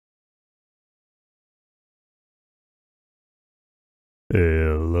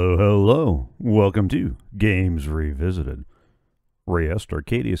Hello, hello. Welcome to Games Revisited. Rayeste,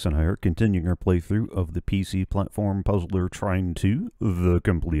 Arcaidius, and I are continuing our playthrough of the PC platform puzzler Trine 2, the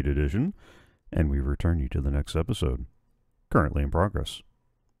complete edition, and we return you to the next episode. Currently in progress.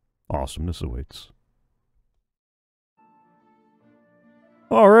 Awesomeness awaits.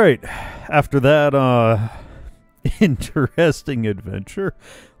 Alright, after that, interesting adventure,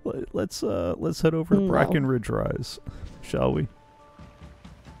 let's head over to Brakenridge Rise, shall we?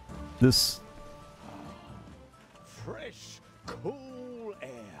 This fresh, cool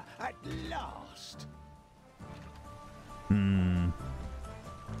air at last. I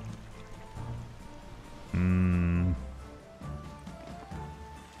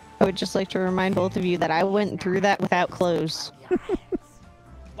would just like to remind both of you that I went through that without clothes.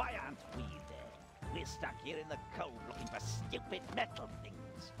 Why aren't we there? We're stuck here in the cold looking for stupid metal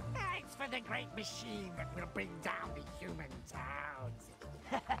things. Thanks for the great machine that will bring down the human towns.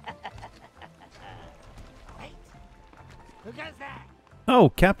 Wait, who goes there? Oh,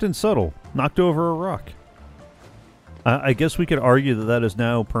 Captain Subtle knocked over a rock. I guess we could argue that that is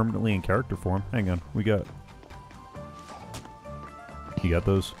now permanently in character form. Hang on, we got... You got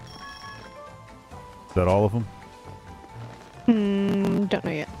those? Is that all of them? Don't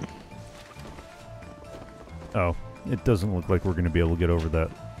know yet. Oh, it doesn't look like we're going to be able to get over that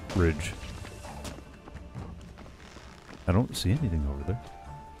ridge. I don't see anything over there.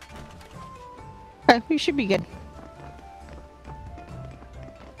 Okay, we should be good.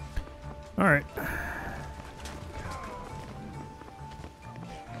 Alright.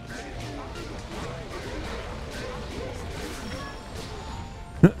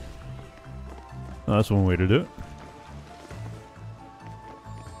 That's one way to do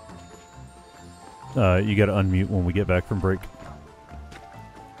it. You gotta unmute when we get back from break.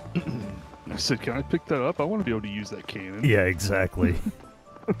 I said, can I pick that up? I want to be able to use that cannon. Yeah, exactly.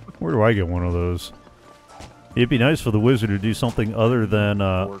 Where do I get one of those? It'd be nice for the wizard to do something other than,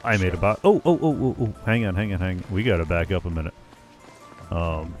 I made a bot. Oh, hang on. We gotta back up a minute.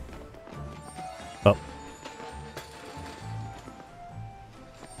 Up.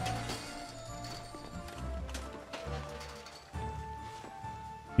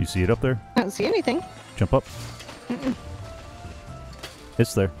 You see it up there? I don't see anything. Jump up.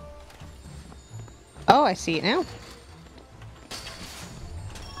 It's there. Oh, I see it now.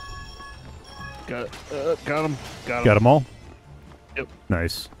 Got him. Got them all? Yep.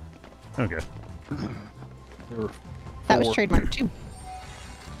 Nice. Okay. That was trademark too.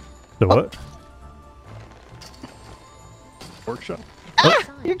 The what? Workshop. Ah!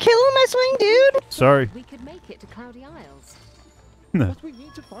 You're killing my swing, dude! Sorry. We could make it to Cloudy Isles. No. But we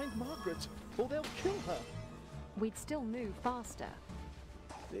need to find Margaret, or they'll kill her. We'd still move faster.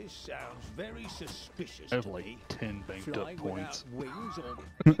 This sounds very suspicious I have to like me. 10 banked Flying up points. without wings or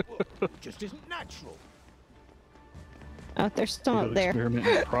well, just isn't natural. Oh, they're still up there. Experiment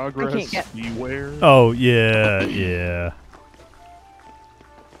in progress. get- Beware. Oh, yeah, yeah.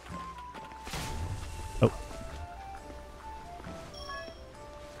 Oh.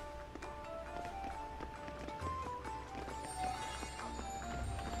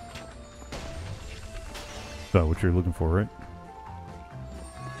 Is that what you're looking for, right?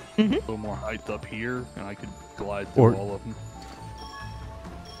 A little more height up here, and I could glide through Or- all of them.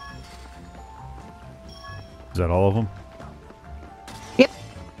 Is that all of them? Yep.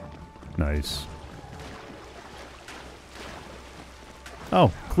 Nice.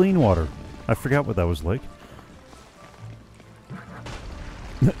 Oh, clean water. I forgot what that was like.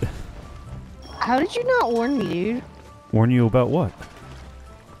 How did you not warn me, dude? Warn you about what?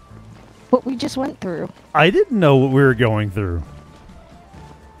 What we just went through. I didn't know what we were going through.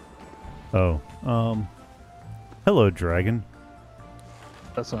 Oh, hello, dragon.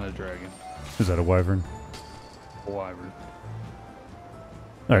 That's not a dragon. Is that a wyvern? A wyvern.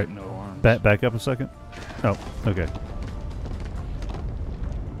 All right, No arms. back up a second. Oh, okay.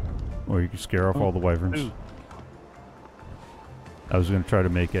 Or you can scare off all the wyverns. Ooh. I was going to try to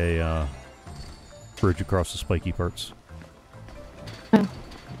make a bridge across the spiky parts. Oh.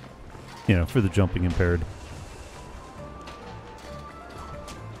 You know, for the jumping impaired.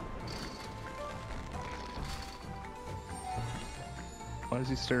 Why is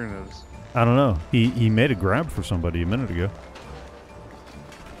he staring at us? I don't know. He made a grab for somebody a minute ago.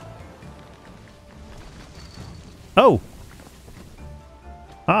 Oh!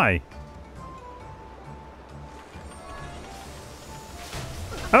 Hi!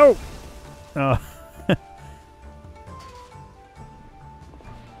 Oh!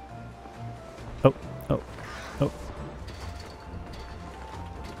 Oh, oh, oh.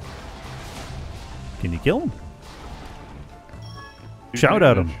 Can you kill him? Shout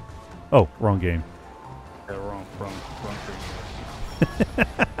at him. Oh, wrong game. Yeah, wrong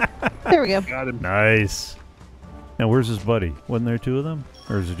There we go. Got him. Nice. Now, where's his buddy? Wasn't there two of them?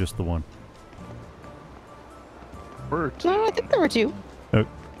 Or is it just the one? Bert. No, I think there were two. Oh,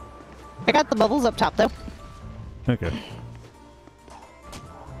 I got the bubbles up top, though. okay.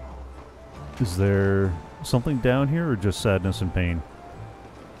 Is there something down here or just sadness and pain?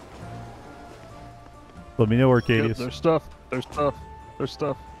 Let me know, Yep, Arcaidius. there's stuff. There's stuff. There's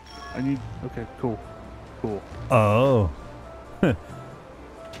stuff. I need. Okay, cool. Cool. Oh.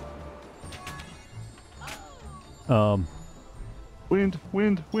 Wind,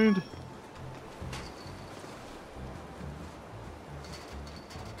 wind, wind.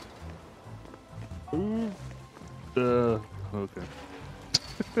 Ooh. Okay.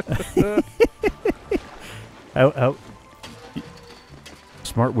 How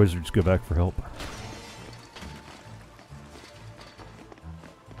smart wizards go back for help.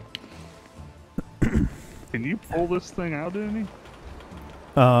 Can you pull this thing out, Danny?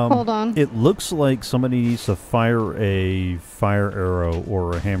 Hold on. It looks like somebody needs to fire a fire arrow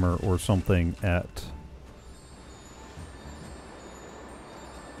or a hammer or something at...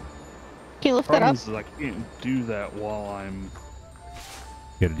 Can you lift that Problem up? is I can't do that while I'm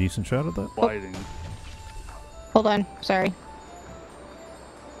Get a decent shot at that? gliding. Hold on. Sorry.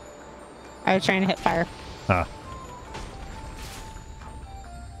 I was trying to hit fire. Ah.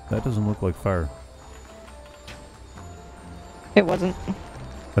 That doesn't look like fire. It wasn't.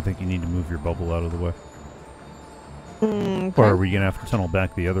 I think you need to move your bubble out of the way. Okay. Or are we going to have to tunnel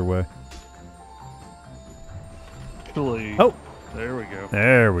back the other way? Actually, Oh! there we go.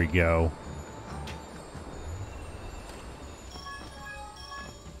 There we go.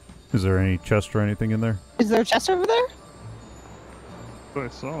 Is there any chest or anything in there? Is there a chest over there? What I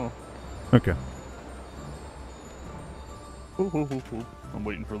saw. Okay. Ooh, ooh, ooh, ooh. I'm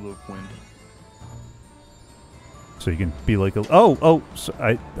waiting for the wind. So you can be like a... Oh! So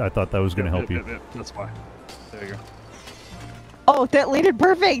I thought that was going to help you. Yep, that's why. There you go. Oh, that landed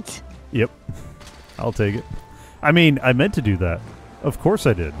perfect! Yep. I'll take it. I mean, I meant to do that. Of course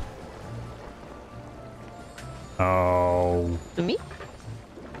I did. Oh. Me?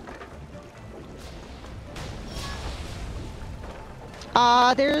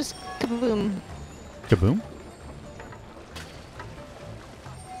 There's Kaboom. Kaboom?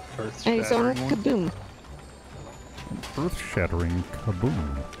 And it's on Earth-shattering one. Kaboom. Earth-shattering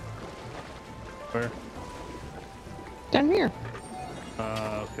kaboom. Where? Down here.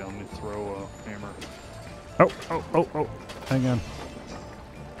 Okay, let me throw a hammer. Oh. Hang on.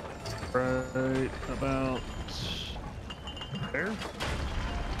 Right about there?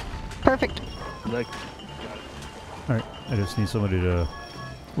 Perfect. Like, Alright, I just need somebody to...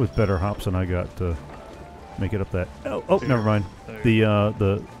 with better hops than I got to make it up that... Oh, There. never mind. There.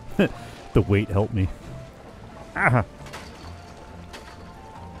 The the weight helped me. Aha!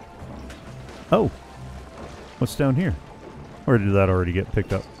 Oh! What's down here? Or did that already get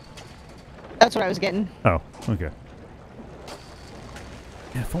picked up? That's what I was getting. Oh, okay.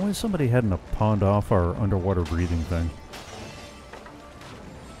 Yeah, if only somebody hadn't pawned off our underwater breathing thing.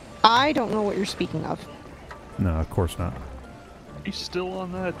 I don't know what you're speaking of. No, of course not. you still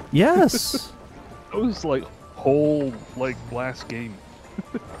on that? Yes! That was like whole like last game.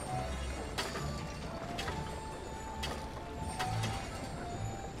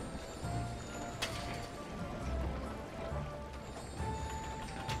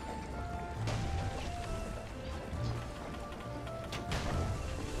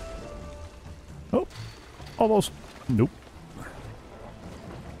 Oh, almost. Nope.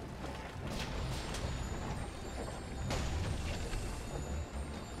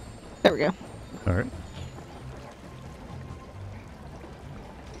 There we go. All right.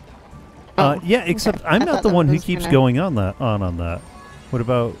 Yeah, except okay. I'm I not thought the that one who was keeps gonna- going on that. What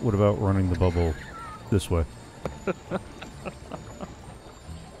about running the bubble this way?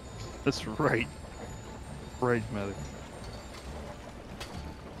 That's right. Right, Matty.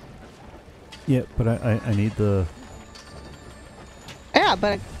 Yeah, but I need the... Yeah,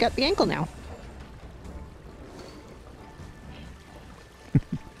 but I got the ankle now.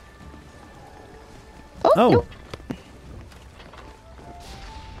 Oh! Nope.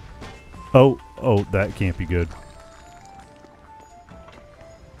 Oh, that can't be good.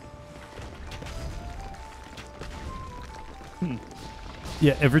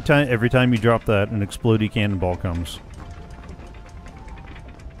 Yeah, every time you drop that, an explodey cannonball comes.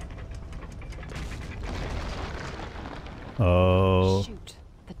 Oh. Shoot,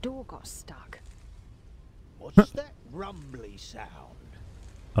 the door got stuck. What's that rumbly sound?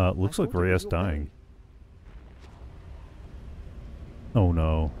 Looks like Rayeste dying. Oh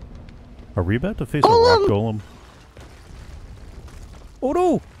no. Are we about to face a rock golem? Oh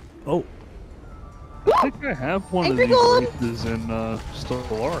no! Oh. I think I have one of Angry these golem! races in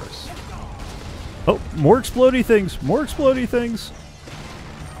Stellaris. Oh, more explodey things! More explodey things!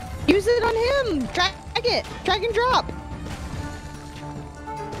 Use it on him! Drag it! Drag and drop!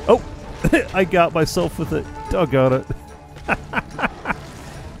 Oh! I got myself with it. Doggone it.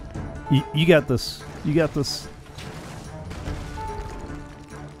 You got this. You got this.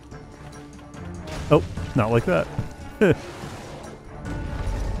 Oh, not like that.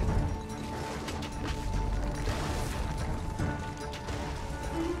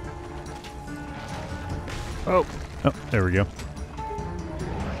 Oh. Oh, there we go.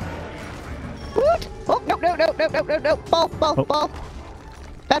 What? Oh, no, no, no, no, no, no, no. Ball, ball, Oh. ball.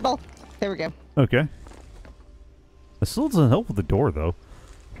 Bad ball. There we go. Okay. It still doesn't help with the door, though.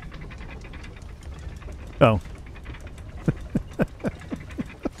 Oh.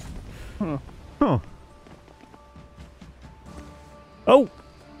 Huh. Huh. Oh!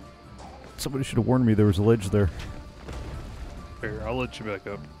 Somebody should have warned me there was a ledge there. Here, I'll let you back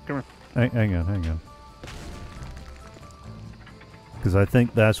up. Come here. Hang on, hang on. Because I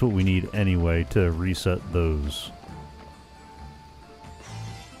think that's what we need anyway to reset those.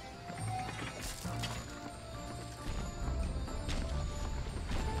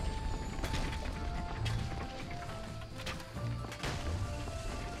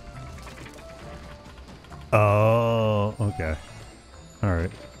 Oh, okay.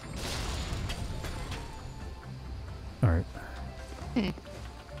 Alright. Alright.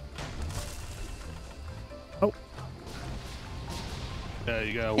 Oh. Yeah,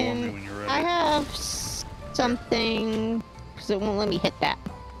 you gotta warn me And when you're ready. I have something, because it won't let me hit that.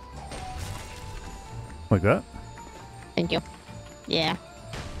 Like that? Thank you. Yeah.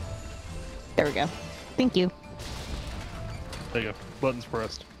 There we go. Thank you. There you go. Button's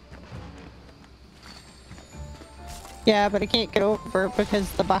pressed. Yeah, but I can't get over it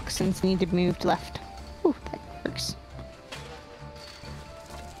because the boxes need to be moved left. Ooh, that works.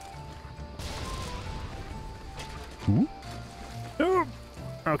 Ooh. Oh.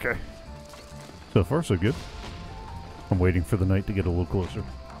 Okay. So far, so good. I'm waiting for the night to get a little closer.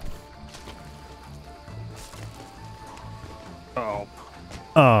 Oh.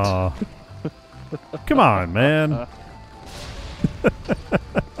 Aw. Come on, man.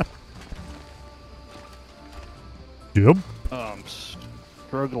 Yep. I'm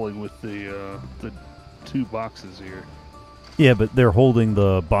struggling with the two boxes here. Yeah, but they're holding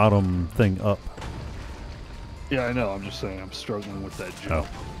the bottom thing up. Yeah, I know. I'm just saying I'm struggling with that jump.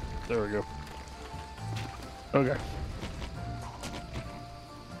 There we go. Okay.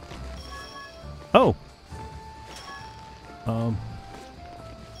 Oh.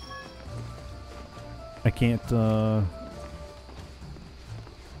 I can't,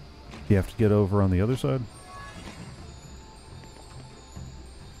 You have to get over on the other side?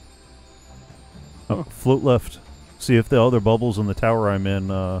 Oh, float left. See if the other bubbles in the tower I'm in,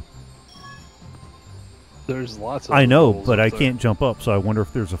 There's lots of I know, bubbles but up I there. can't jump up, so I wonder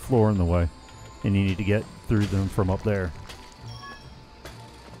if there's a floor in the way. And you need to get through them from up there.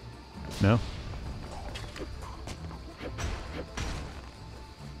 No?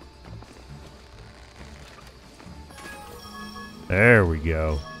 There we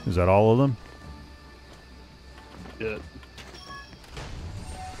go. Is that all of them? Yeah.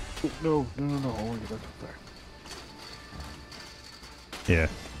 Oh, no, no, no, no. I want to get back up there. Yeah.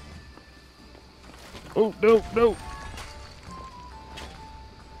 Oh, no, no.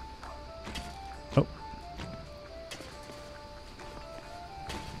 Oh.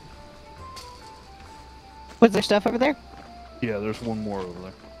 Was there stuff over there? Yeah, there's one more over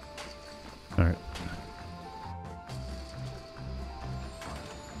there. Alright.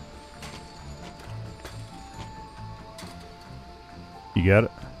 You got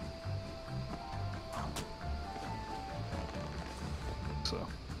it? So.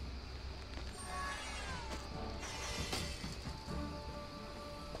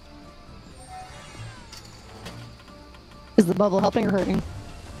 Is the bubble helping or hurting?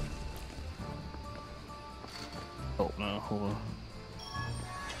 Oh, no, hold on.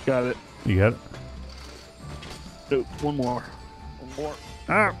 Got it. You got it? No, one more. One more.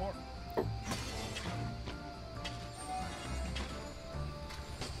 Ah. One more.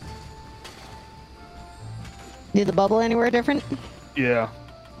 Did the bubble anywhere different? Yeah.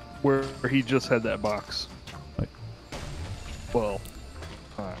 Where he just had that box. Like- Well,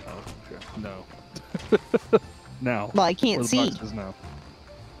 no. Now. Well, I Where can't the see. box is now.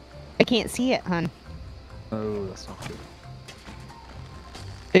 I can't see it, hon. Oh, that's not good.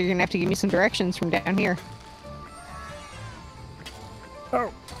 So you're gonna have to give me some directions from down here.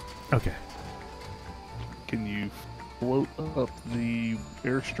 Oh. Okay. Can you float up the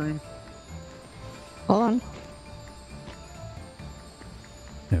airstream? Hold on.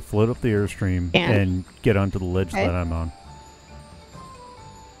 Yeah, float up the airstream And? and get onto the ledge Okay. that I'm on.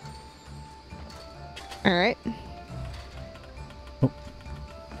 Alright. Oh.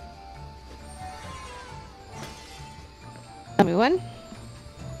 Tell me when.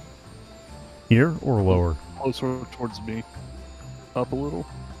 Here or lower? Closer towards me. Up a little.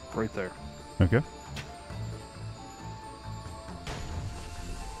 Right there. Okay.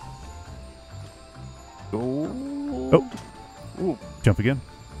 Go. Oh. Ooh. Jump again.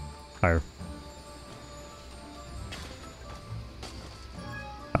 Higher.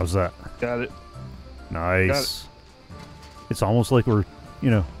 How's that? Got it. Nice. It's almost like we're, you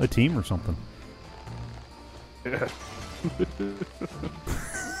know, a team or something. Yeah.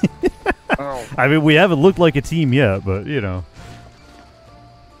 Oh. I mean, we haven't looked like a team yet, but, you know.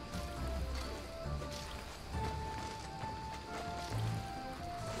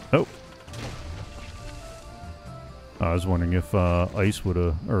 Oh. I was wondering if ice would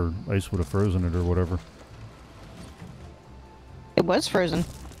have frozen it or whatever. It was frozen.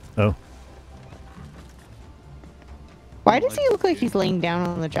 Oh. Why does he look like he's laying down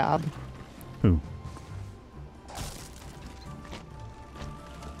on the job? Who?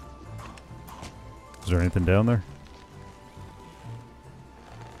 Is there anything down there?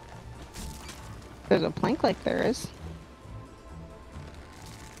 There's a plank like there is.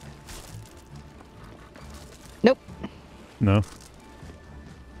 Nope. No.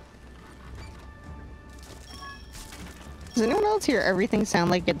 Does anyone else hear everything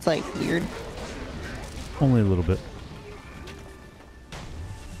sound like it's like weird? Only a little bit.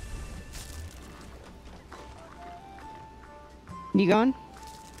 You going?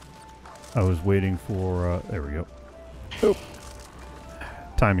 I was waiting for, there we go. Oh.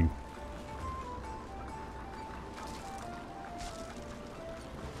 Timing.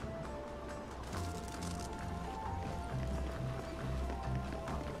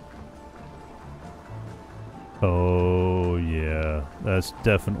 Oh, yeah. That's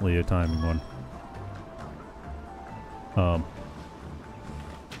definitely a timing one.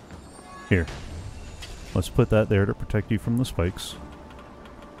 Here. Let's put that there to protect you from the spikes.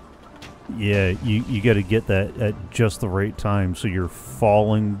 Yeah, you got to get that at just the right time so you're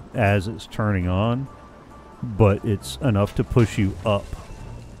falling as it's turning on, but it's enough to push you up.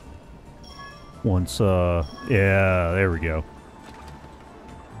 Once, yeah, there we go.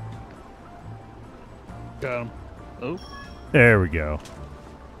 Got him. Oh. There we go.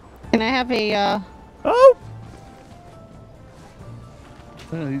 Can I have a, Oh!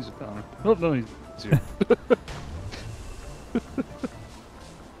 Yeah, he's a goner. Oh, no, he's here.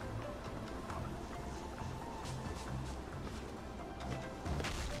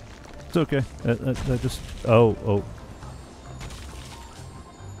 It's okay. That just... Oh.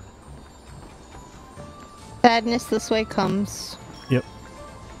 sadness this way comes. Yep.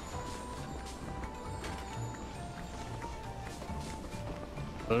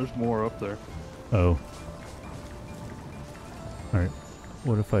 There's more up there. Oh. Alright.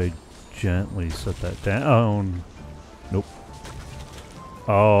 What if I gently set that down? Nope.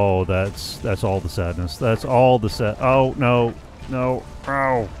 Oh, that's all the sadness. That's all the Oh, no. No.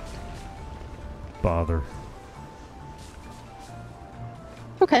 Ow. Bother.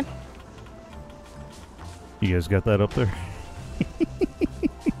 Okay. You guys got that up there? I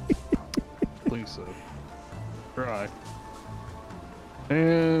think so. Try.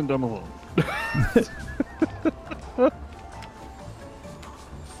 And I'm alone.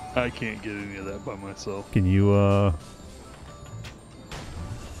 I can't get any of that by myself. Can you, Oh.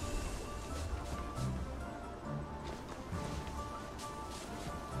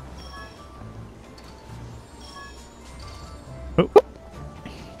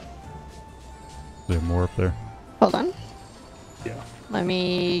 Is there more up there? Hold on. Yeah. Let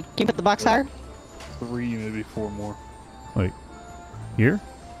me... Can you put the box higher? 3, maybe 4 more. Like, here?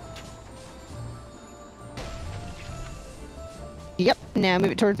 Yep. Now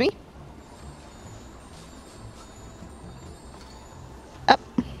move it towards me. Up.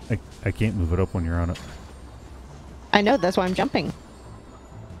 I can't move it up when you're on it. I know, that's why I'm jumping.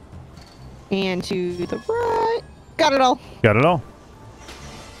 And to the right. Got it all. Got it all?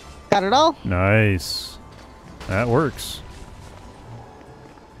 Got it all. Nice. That works.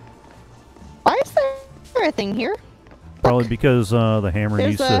 Why is there a thing here? Probably because the hammer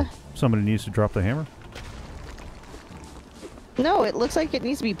There's needs to... Somebody needs to drop the hammer? No, it looks like it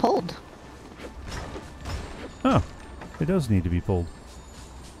needs to be pulled. Oh. It does need to be pulled.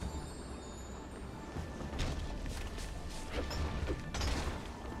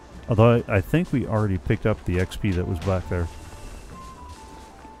 Although I think we already picked up the XP that was back there.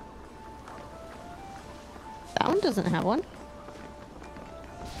 That one doesn't have one.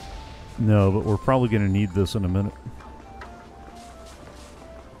 No, but we're probably going to need this in a minute.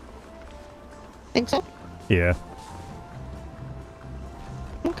 Think so? Yeah.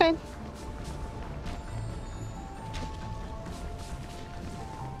 Okay.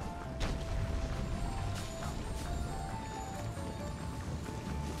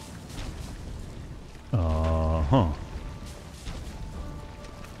 Uh-huh.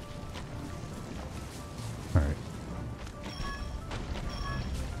 Alright.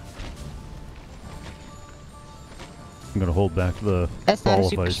 I'm gonna hold back the That's not a ball of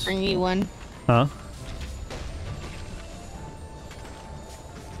super ice. stringy one. Huh?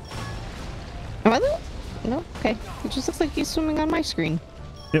 Am I the... No? Okay. It just looks like he's swimming on my screen.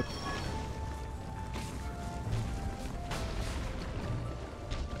 Yep.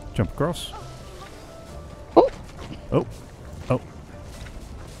 Jump across. Oh! Oh. Oh.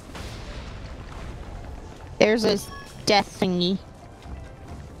 There's a death thingy.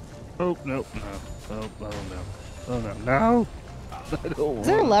 Oh, no, no. Oh, no. Oh, no. No! I don't Is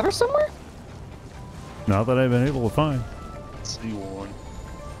there a want lever somewhere? Not that I've been able to find. to see one.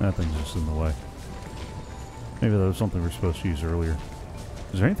 That thing's just in the way. Maybe that was something we're supposed to use earlier.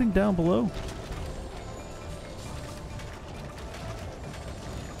 Is there anything down below?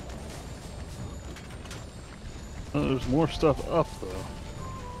 Oh, there's more stuff up, though.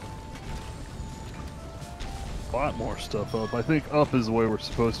 A lot more stuff up. I think up is the way we're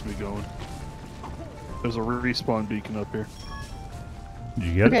supposed to be going. There's a respawn beacon up here. Did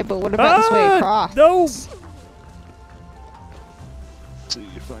you get Okay, it? but what about this way Ah! across? No! Let's see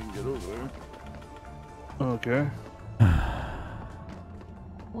if I can get over there. Okay.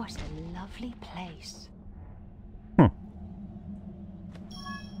 What a lovely place. Huh.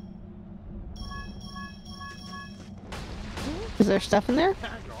 Is there stuff in there?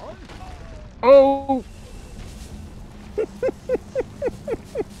 Oh!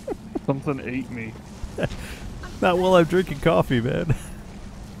 Something ate me. Not while I'm drinking coffee, man.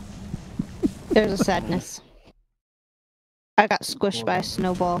 There's a sadness. I got squished by a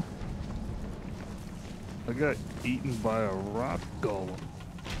snowball. I got eaten by a rock golem.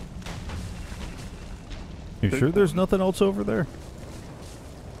 You sure there's nothing else over there?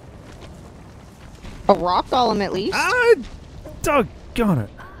 A rock golem, at least. Ah! Doggone it.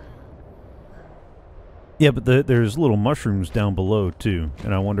 Yeah, but there's little mushrooms down below, too.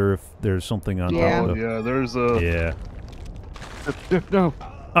 And I wonder if there's something on Yeah. top Oh, of the... yeah, there's a... Yeah. No.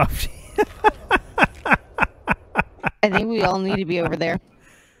 Oh, I think we all need to be over there.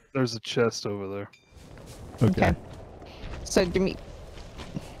 There's a chest over there. okay. So give me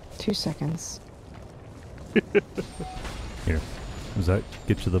 2 seconds. Here. Does that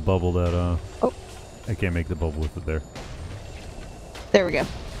get you the bubble that, Oh. I can't make the bubble with it there. There we go.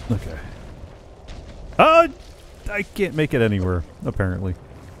 Okay. I can't make it anywhere, apparently.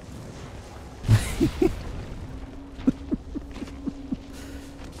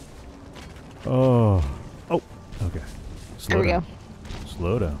 Oh. Oh. Okay. Slow There we down. go.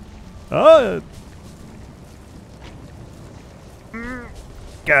 Slow down. Oh!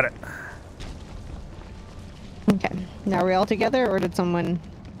 Got it. Okay. Now are we all together, or did someone...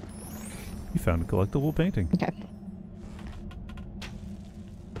 You found a collectible painting. Okay.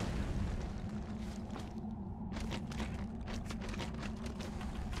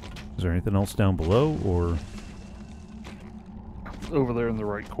 Is there anything else down below, or... Over there in the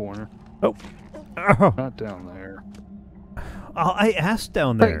right corner. Oh! Oh, Not down there. I asked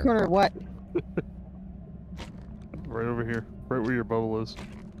down Right there. corner, what? Right over here. Right where your bubble is.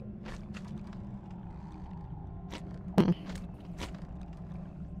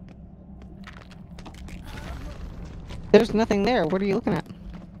 There's nothing there. What are you looking at?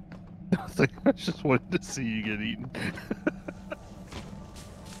 I just wanted to see you get eaten.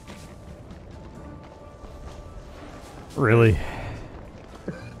 Really?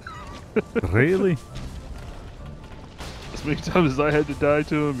 Really? As many times as I had to die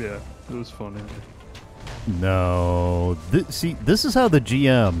to him, yeah. It was funny. No. See, this is how the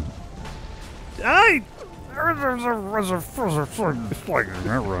GM...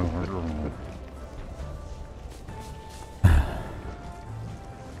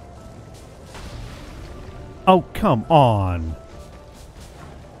 Oh, come on.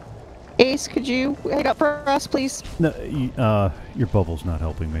 Ace, could you hang up for us, please? No, your bubble's not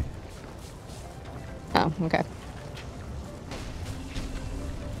helping me. Oh, okay.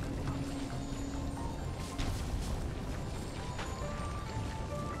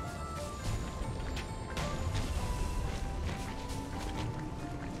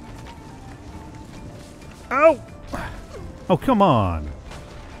 Oh! Oh, come on.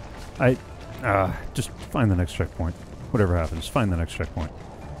 Just find the next checkpoint. Whatever happens, find the next checkpoint.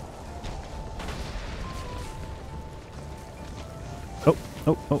 Oh,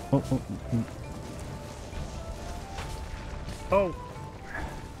 oh, oh, oh, oh. Oh!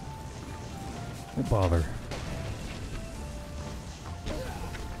 Don't bother.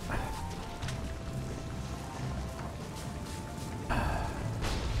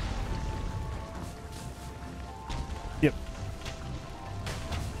 Yep.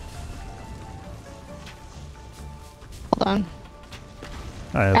 Hold on.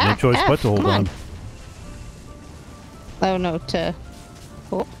 I have no choice but to hold on. Oh no, to...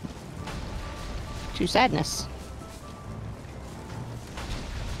 Oh. To sadness.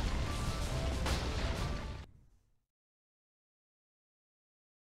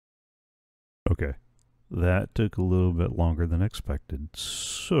 Okay. That took a little bit longer than expected,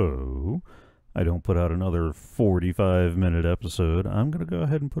 so I don't put out another 45-minute episode. I'm going to go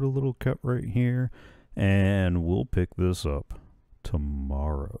ahead and put a little cut right here, and we'll pick this up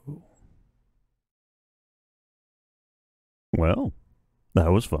tomorrow. Well,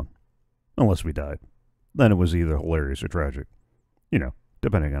 that was fun. Unless we died. Then it was either hilarious or tragic. You know,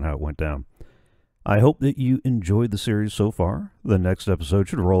 depending on how it went down. I hope that you enjoyed the series so far. The next episode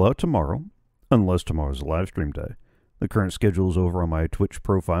should roll out tomorrow, unless tomorrow's a live stream day. The current schedule is over on my Twitch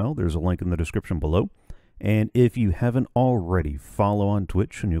profile. There's a link in the description below. And if you haven't already, follow on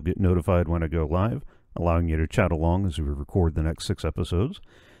Twitch and you'll get notified when I go live, allowing you to chat along as we record the next 6 episodes.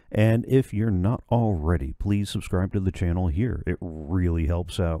 And if you're not already, please subscribe to the channel here. It really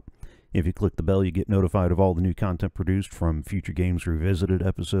helps out. If you click the bell, you get notified of all the new content produced from future Games Revisited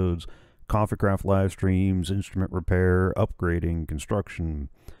episodes, CoffeeCraft live streams, instrument repair, upgrading, construction,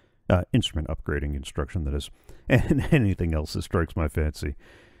 instrument upgrading instruction, that is, and anything else that strikes my fancy.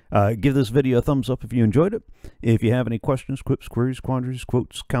 Give this video a thumbs up if you enjoyed it. If you have any questions, quips, queries, quandaries,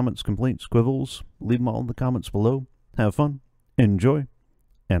 quotes, comments, complaints, quibbles, leave them all in the comments below. Have fun, enjoy,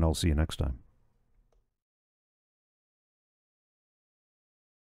 and I'll see you next time.